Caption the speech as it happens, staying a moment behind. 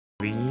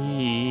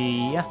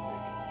Yeah.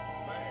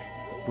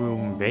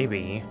 Boom,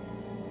 baby.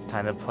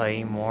 Time to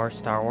play more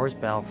Star Wars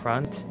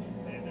Battlefront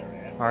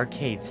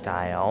arcade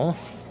style.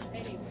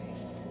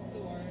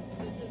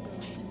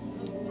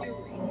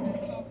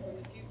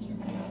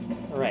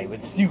 Alright,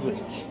 let's do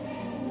it.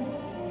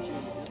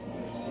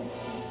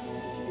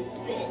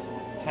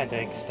 Time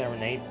to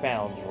exterminate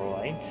battle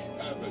droids.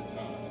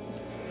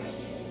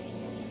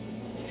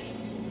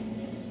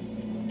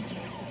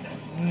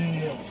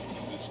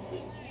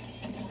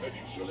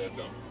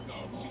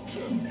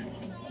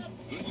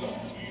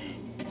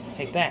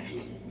 Take that.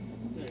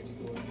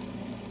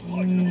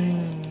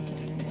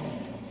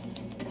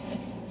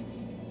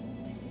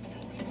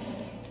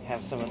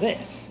 Have some of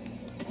this.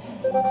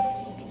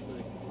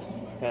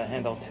 Gotta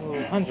handle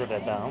 200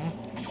 of them.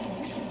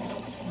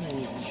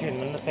 Shoot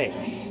them in the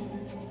face.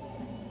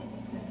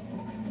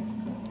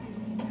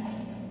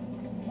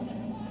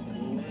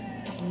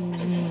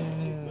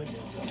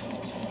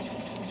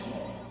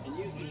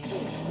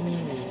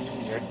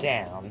 You're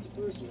down.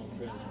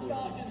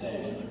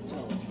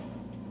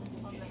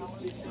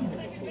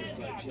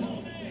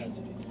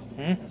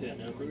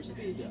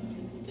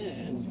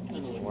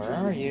 Where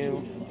are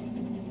you?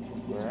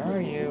 Where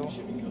are you?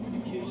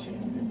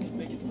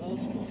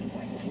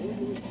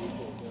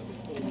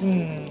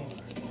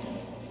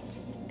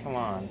 Come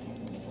on.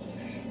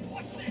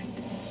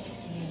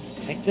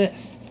 Take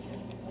this.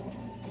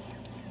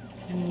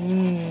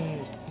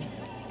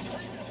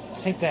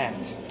 Take that.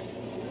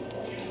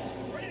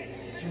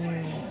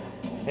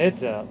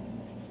 Heads up.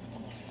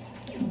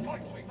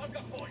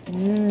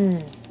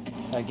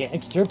 I get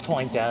extra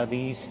points out of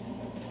these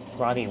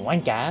grotty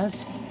white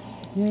guys.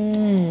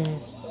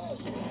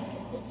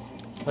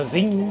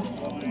 Bazing.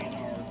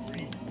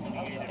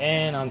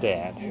 And I'm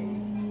dead.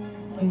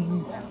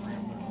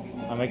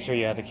 I'll make sure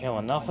you have to kill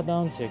enough of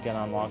them to get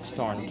unlock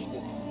Storm.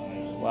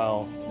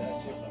 Well,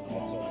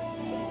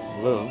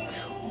 Luke,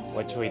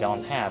 which we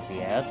don't have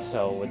yet,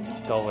 so let's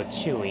go with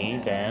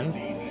Chewie then.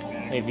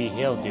 Maybe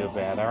he'll do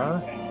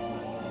better.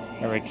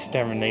 We're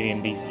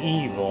exterminating these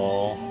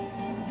evil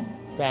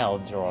battle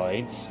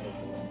droids.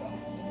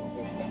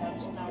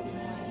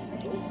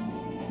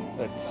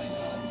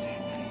 Let's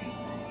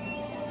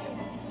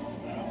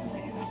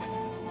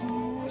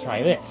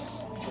try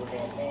this.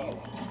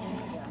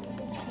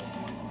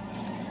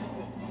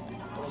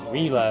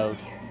 Reload.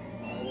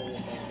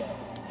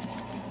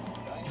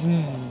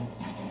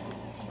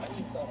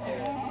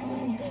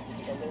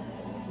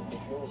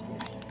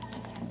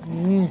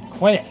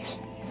 Quit it.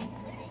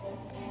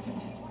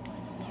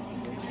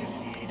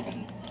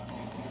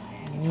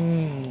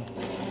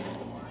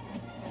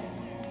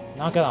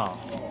 Knock it off.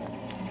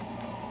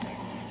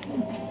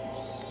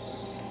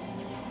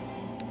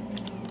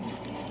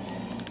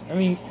 I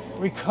mean,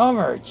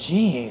 recover,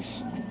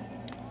 jeez.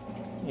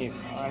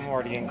 Jeez, I'm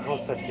already getting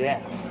close to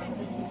death.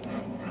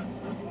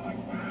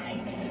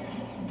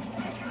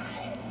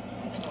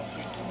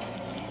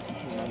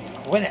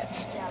 Quit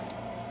it.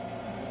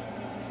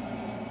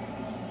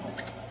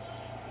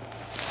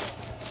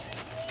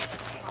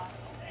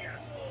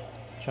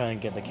 Trying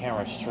to get the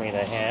camera straight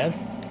ahead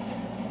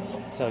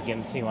so you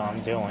can see what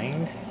I'm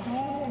doing.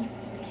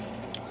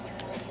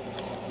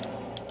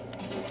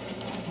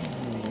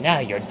 Now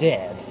you're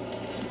dead.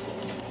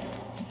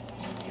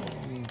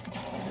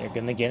 You're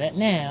gonna get it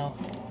now.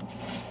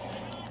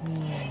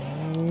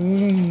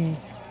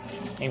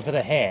 Aim for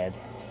the head.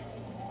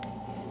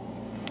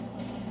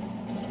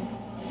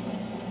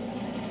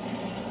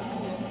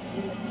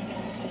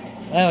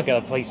 I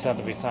gotta play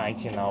something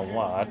besides, you know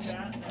what.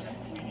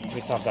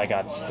 Besides, I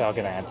got stuck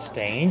in that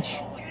stage.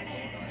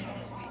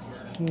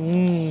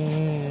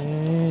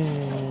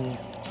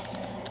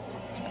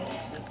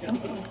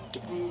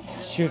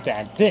 Shoot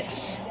at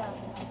this.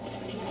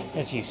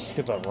 Yes, you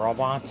stupid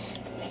robots.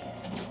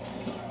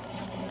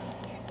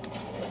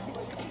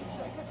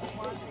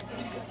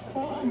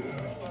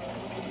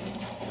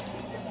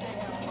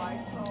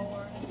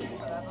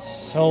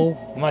 So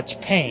much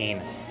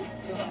pain.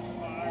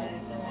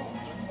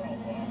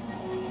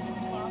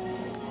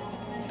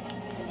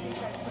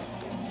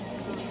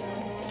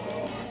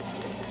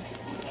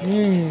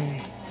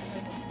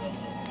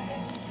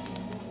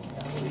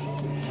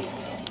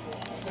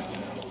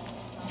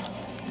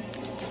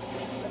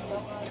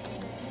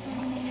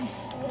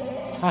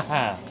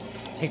 Haha,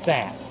 take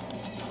that.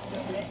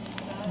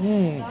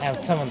 Have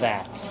some of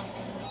that.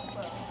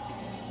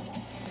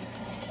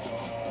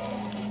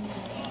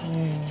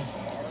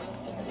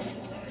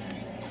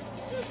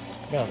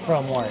 Gonna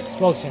throw more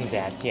explosions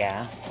at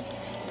ya.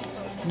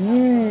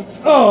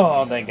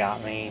 Oh, they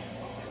got me.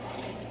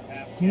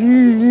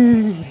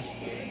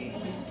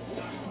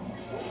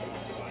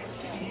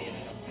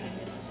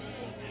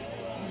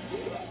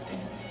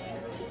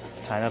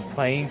 Time to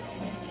play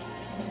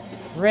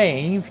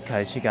Rey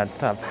because she got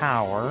the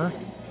power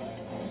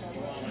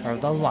or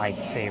the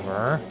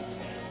lightsaber.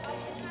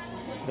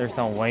 There's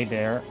no way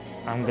there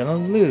I'm gonna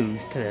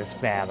lose to this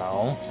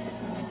battle.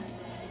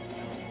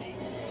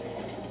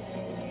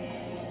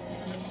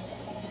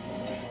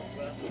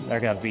 They're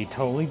gonna be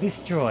totally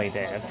destroyed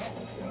it.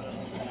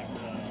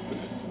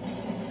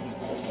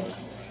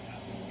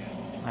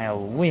 I'll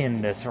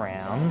win this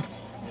round.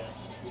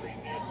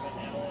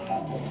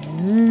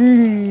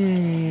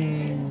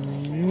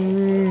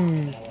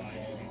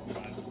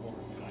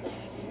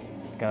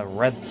 Gotta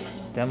rip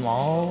them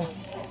all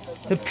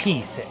to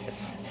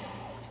pieces.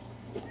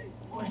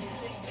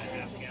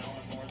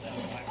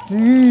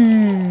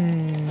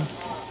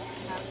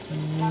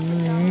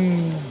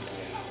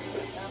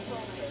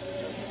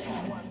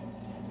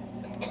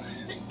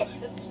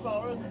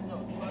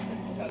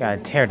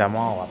 Gotta tear them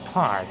all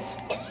apart.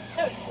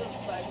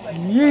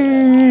 You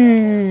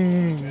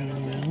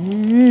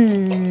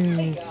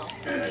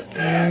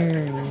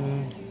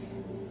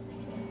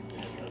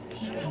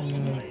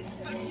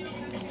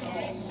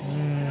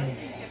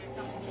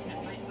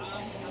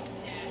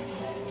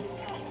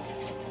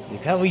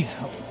can at least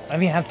let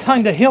me have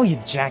time to heal you,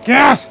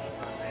 jackass!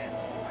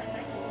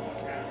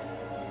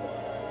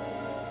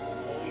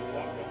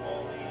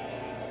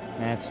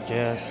 That's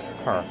just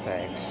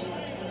perfect.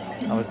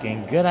 I was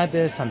getting good at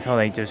this until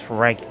they just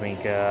wrecked me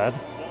good.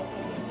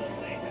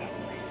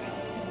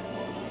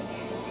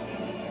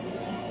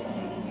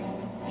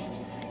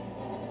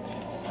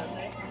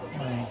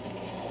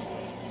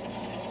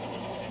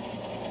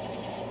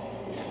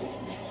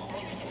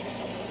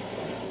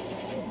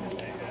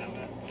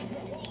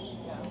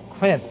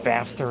 Quit,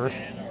 bastard.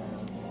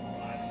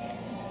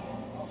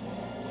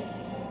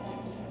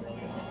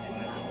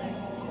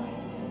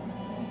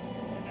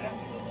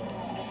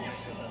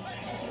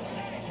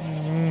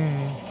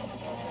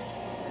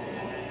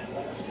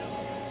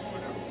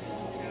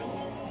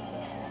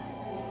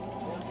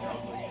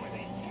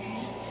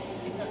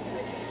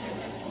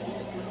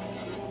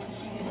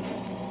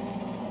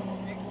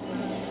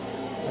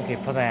 Okay,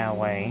 put that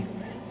away.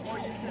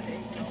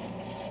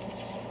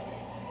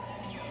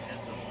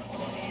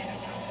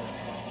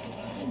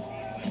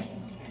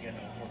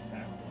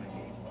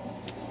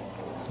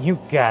 You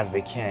gotta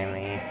be kidding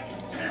me.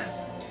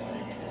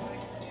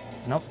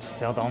 Nope,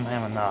 still don't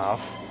have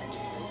enough.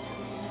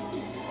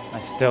 I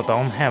still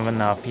don't have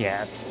enough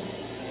yet.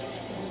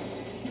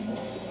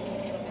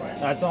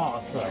 That's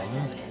awesome.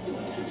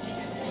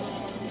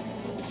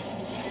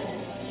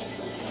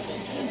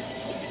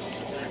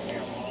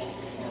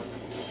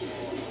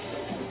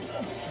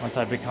 Once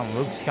I become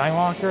Luke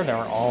Skywalker, they're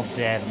all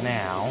dead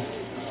now.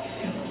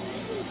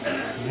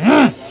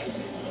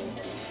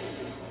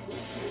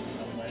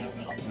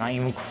 Not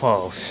even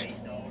close.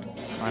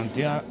 I'm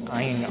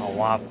dying a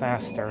lot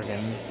faster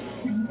than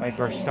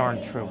regular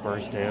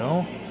stormtroopers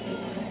do.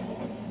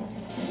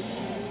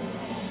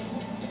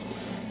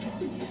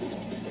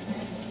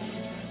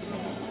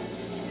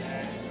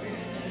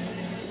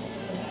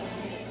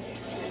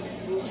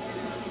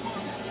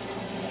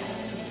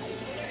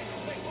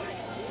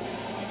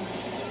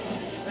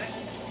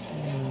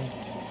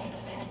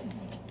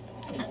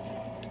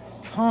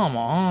 Come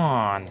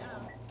on!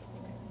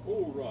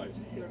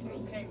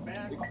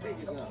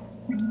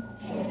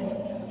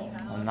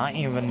 I'm not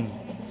even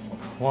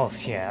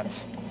close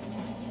yet.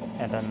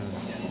 And then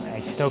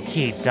I still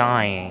keep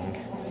dying.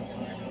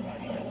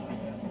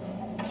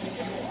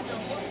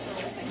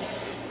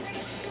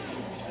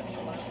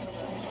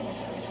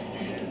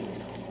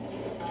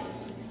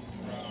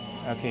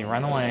 Okay,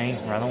 run away,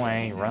 run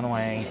away, run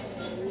away.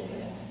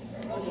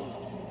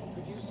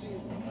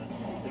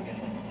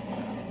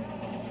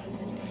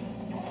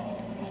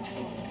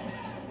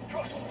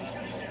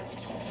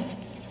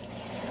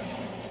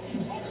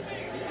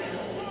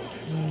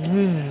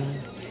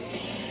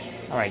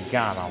 Alright,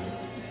 got him.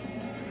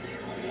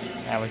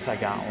 At least I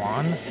got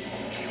one.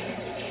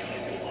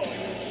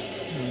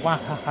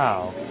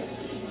 Wow.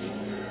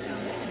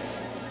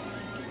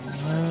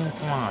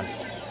 Come on.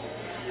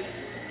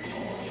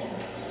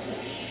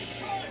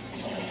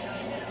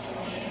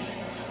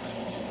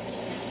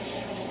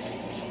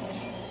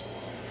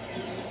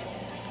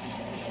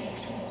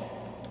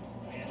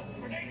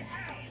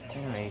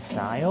 Anime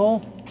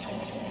style?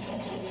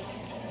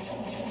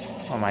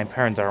 Well, my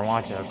parents are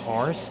watching, of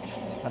course.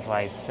 That's why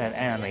I said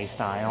anime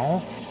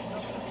style.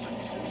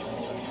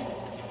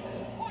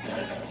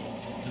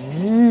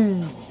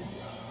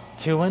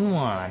 2 in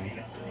 1.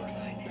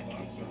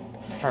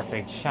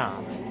 Perfect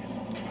shot.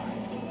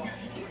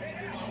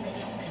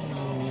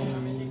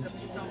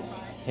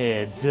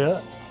 Heads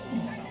up.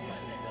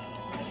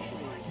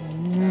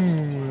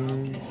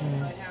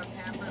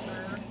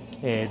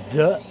 Heads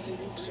up.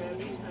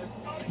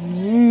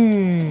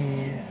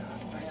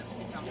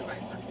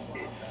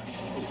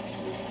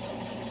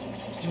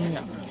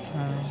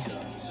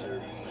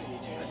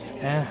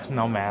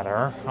 No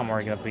matter. I'm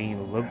already gonna be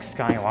Luke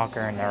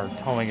Skywalker and they're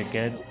totally gonna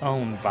get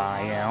owned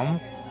by him.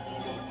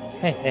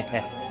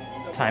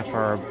 Time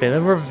for a bit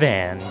of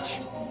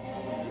revenge.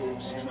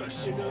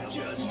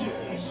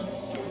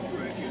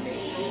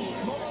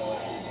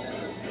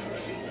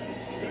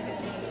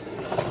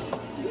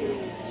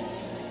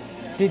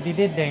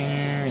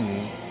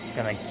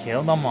 Gonna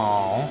kill them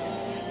all.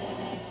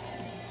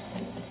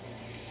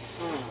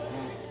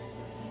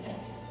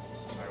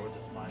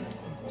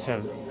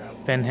 Should have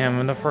been him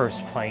in the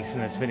first place,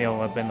 and this video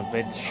would have been a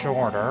bit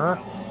shorter.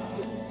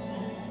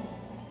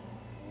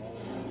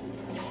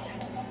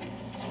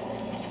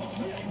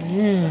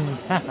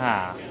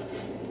 Haha.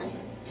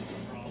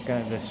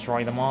 Gonna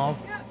destroy them all.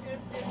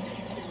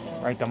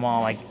 Write them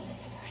all like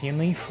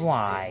puny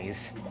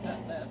flies.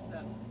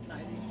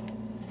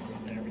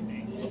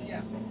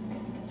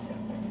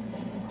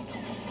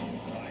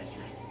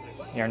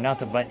 You're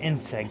nothing but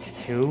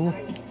insects too.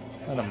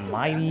 What a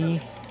mighty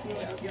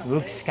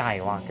Luke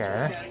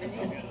Skywalker.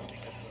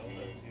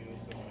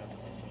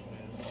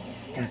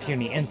 And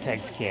puny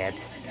insects get.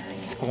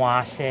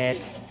 Squash it.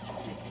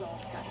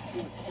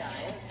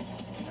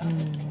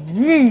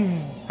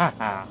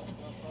 Haha.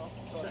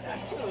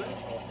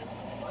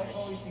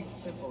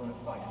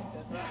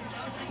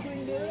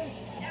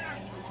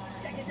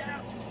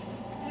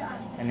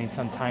 I need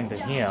some time to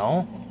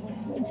heal.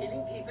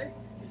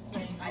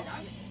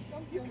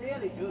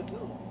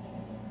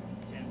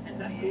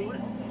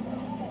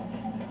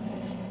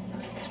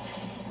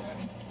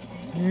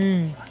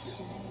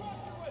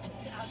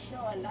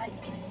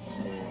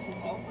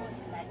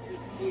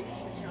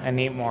 I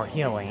need more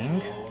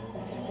healing.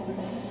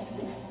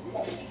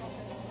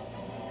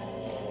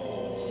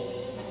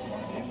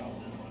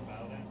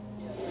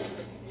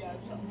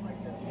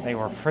 They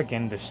were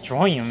freaking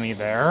destroying me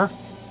there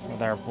with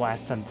their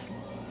blasted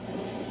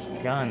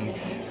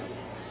guns.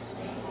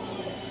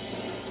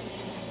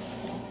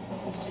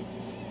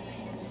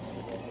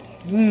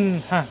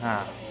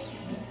 Haha.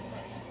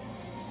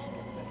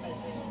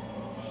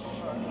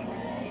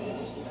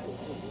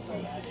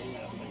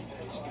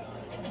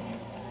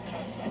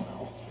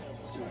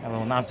 I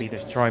will not be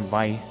destroyed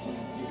by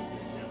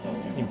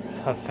the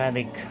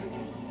pathetic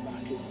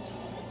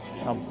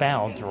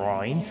battle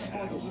droids.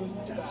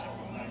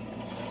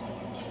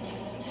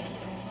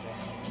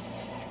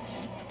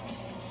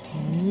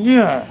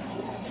 Yeah.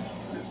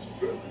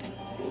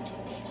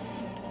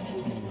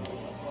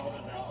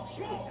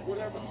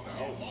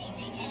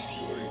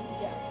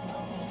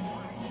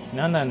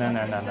 No.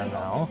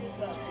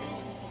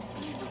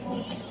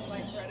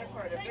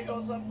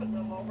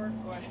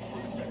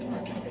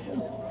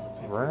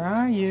 Where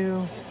are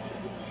you?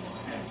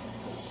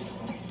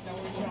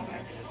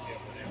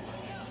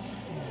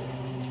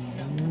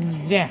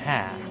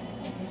 Yeah.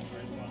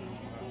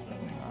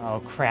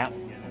 Oh crap.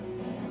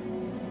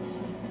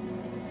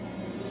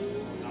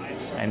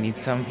 I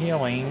need some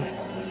healing.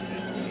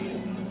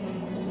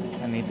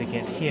 I need to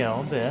get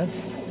healed a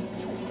bit.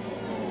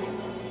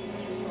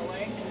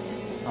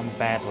 I'm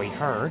badly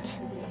hurt.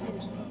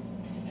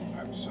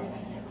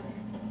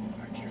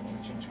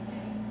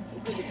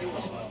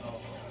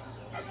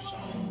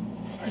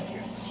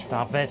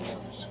 Stop it.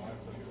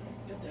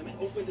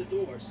 Open the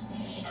doors.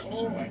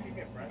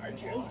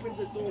 Open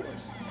the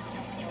doors.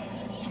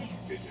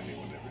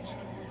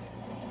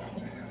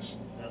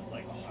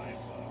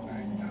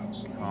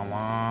 Come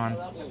on.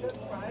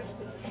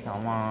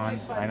 Come on.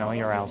 I know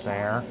you're out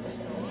there.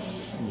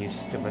 You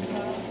stupid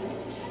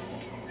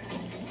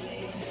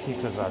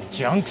pieces of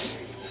junks.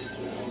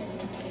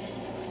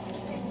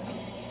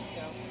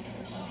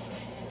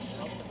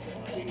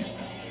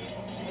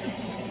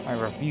 I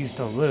refuse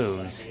to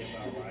lose.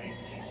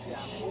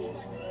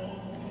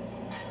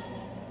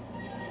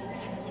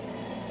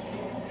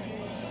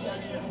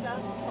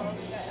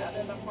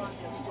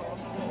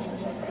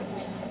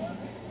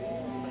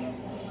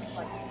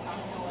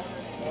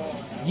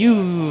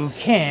 You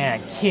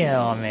can't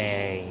kill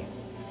me.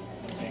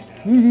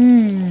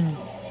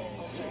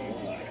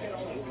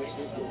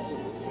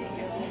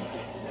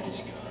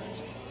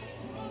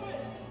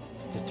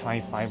 Just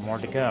 25 more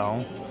to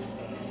go.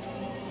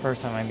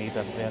 First time I need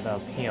a bit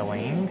of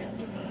healing.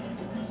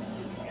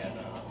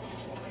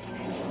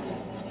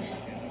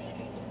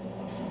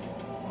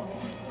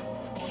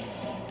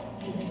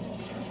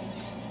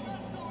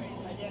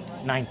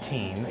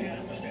 $19.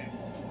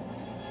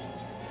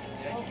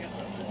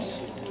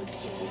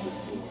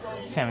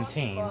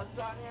 17.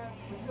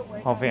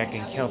 Hopefully I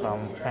can kill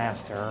them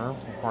faster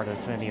before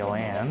this video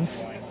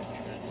ends.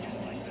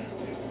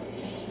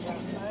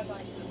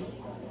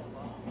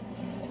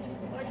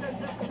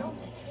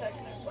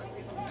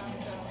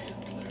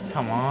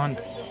 Come on.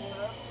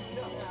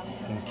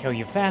 I can kill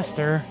you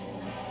faster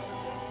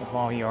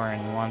while you're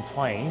in one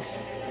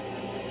place.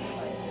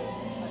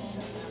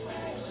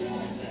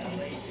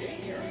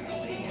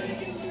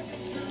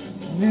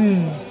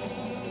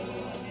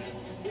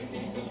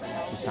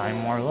 Just 9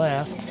 more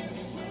left.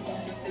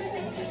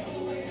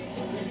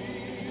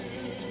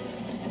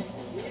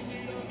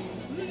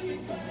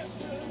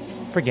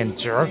 Friggin'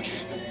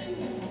 jerks.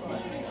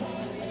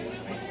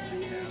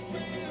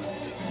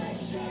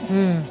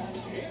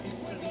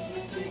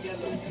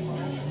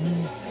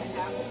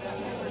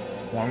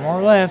 One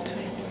more left.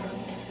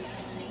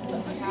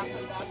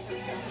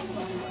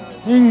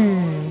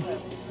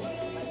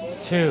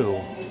 2,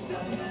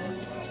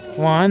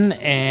 1,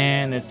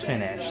 and it's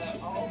finished.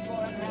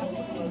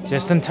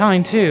 Just in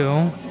time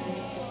too,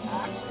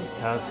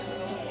 because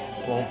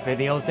both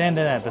videos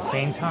ended at the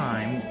same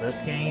time,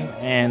 this game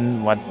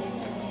and what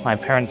my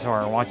parents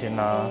are watching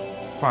the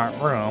front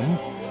room.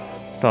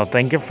 So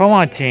thank you for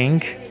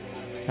watching,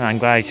 and I'm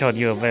glad I showed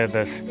you a bit of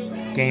this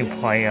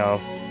gameplay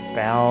of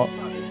Battle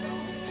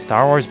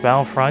Star Wars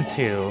Battlefront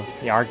 2,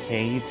 the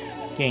arcade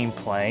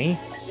gameplay.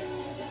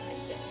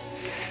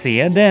 See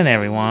you then,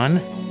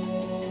 everyone.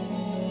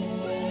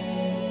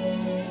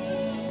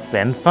 It's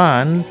been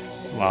fun.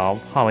 Well,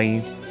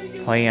 probably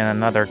play in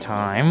another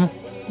time.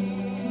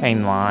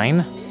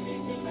 Mainline.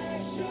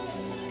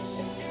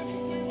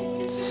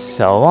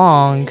 So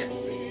long.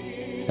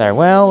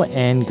 Farewell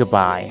and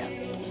goodbye.